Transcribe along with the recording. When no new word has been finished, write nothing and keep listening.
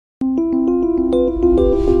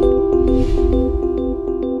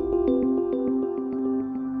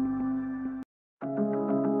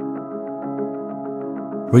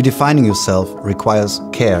Redefining yourself requires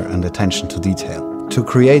care and attention to detail. To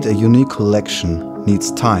create a unique collection needs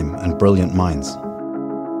time and brilliant minds.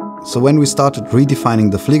 So when we started redefining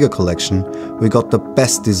the Flieger collection, we got the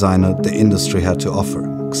best designer the industry had to offer,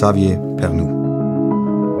 Xavier Pernoud.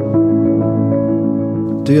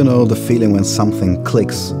 Do you know the feeling when something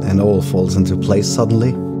clicks and all falls into place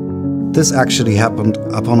suddenly? This actually happened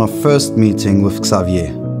upon our first meeting with Xavier.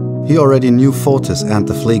 He already knew Fortis and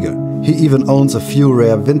the Flieger. He even owns a few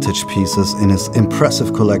rare vintage pieces in his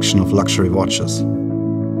impressive collection of luxury watches.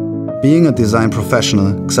 Being a design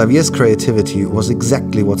professional, Xavier's creativity was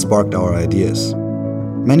exactly what sparked our ideas.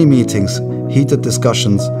 Many meetings, heated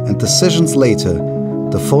discussions and decisions later,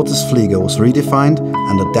 the Fortis Flieger was redefined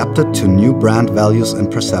and adapted to new brand values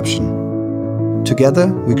and perception. Together,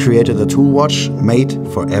 we created a tool watch made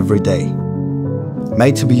for every day.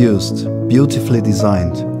 Made to be used, beautifully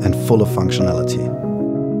designed and full of functionality.